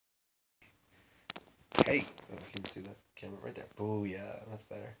Hey, oh, you can see that camera right there. Oh yeah, that's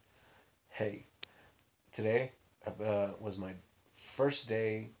better. Hey, today was my first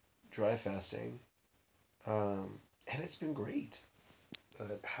day dry fasting, and it's been great.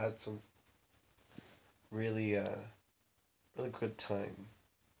 I've had some really, really good time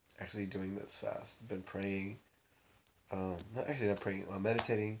actually doing this fast. I've been praying, not praying,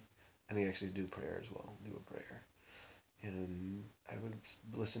 meditating, and I actually do prayer as well. Do a prayer, and I would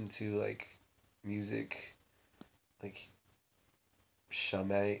listen to like music, like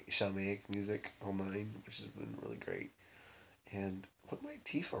shamanic music online, which has been really great. And what my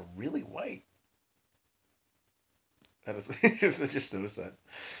teeth are really white. That is, I just noticed that.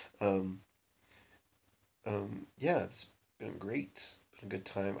 Um, yeah, it's been great. It's been a good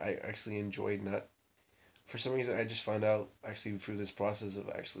time. I actually enjoyed not. For some reason, I just found out actually through this process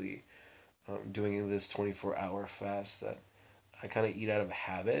of actually doing this 24-hour fast that I kind of eat out of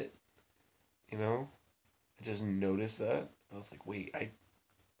habit. You know, I just noticed that. I was like, wait,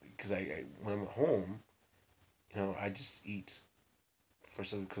 because I when I'm at home, I just eat for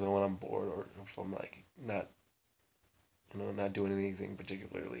some because when I'm bored or if I'm like not doing anything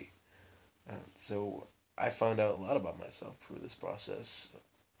particularly. So I found out a lot about myself through this process,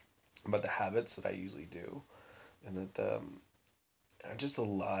 about the habits that I usually do, and that just a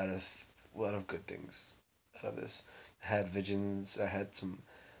lot of good things out of this. I had visions. I had some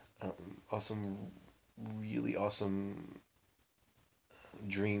awesome, really awesome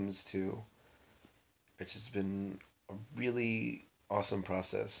dreams too, which has been a really awesome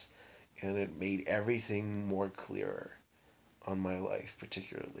process, and it made everything more clearer on my life,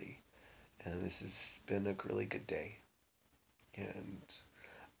 particularly. And this has been a really good day. And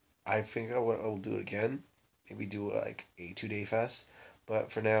I think I'll do it again. Maybe do like a 2 day fast.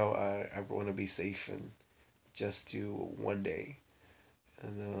 But for now, I want to be safe and just do one day.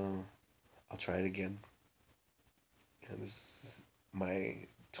 And I'll try it again. And this is my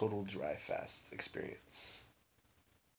total dry fast experience.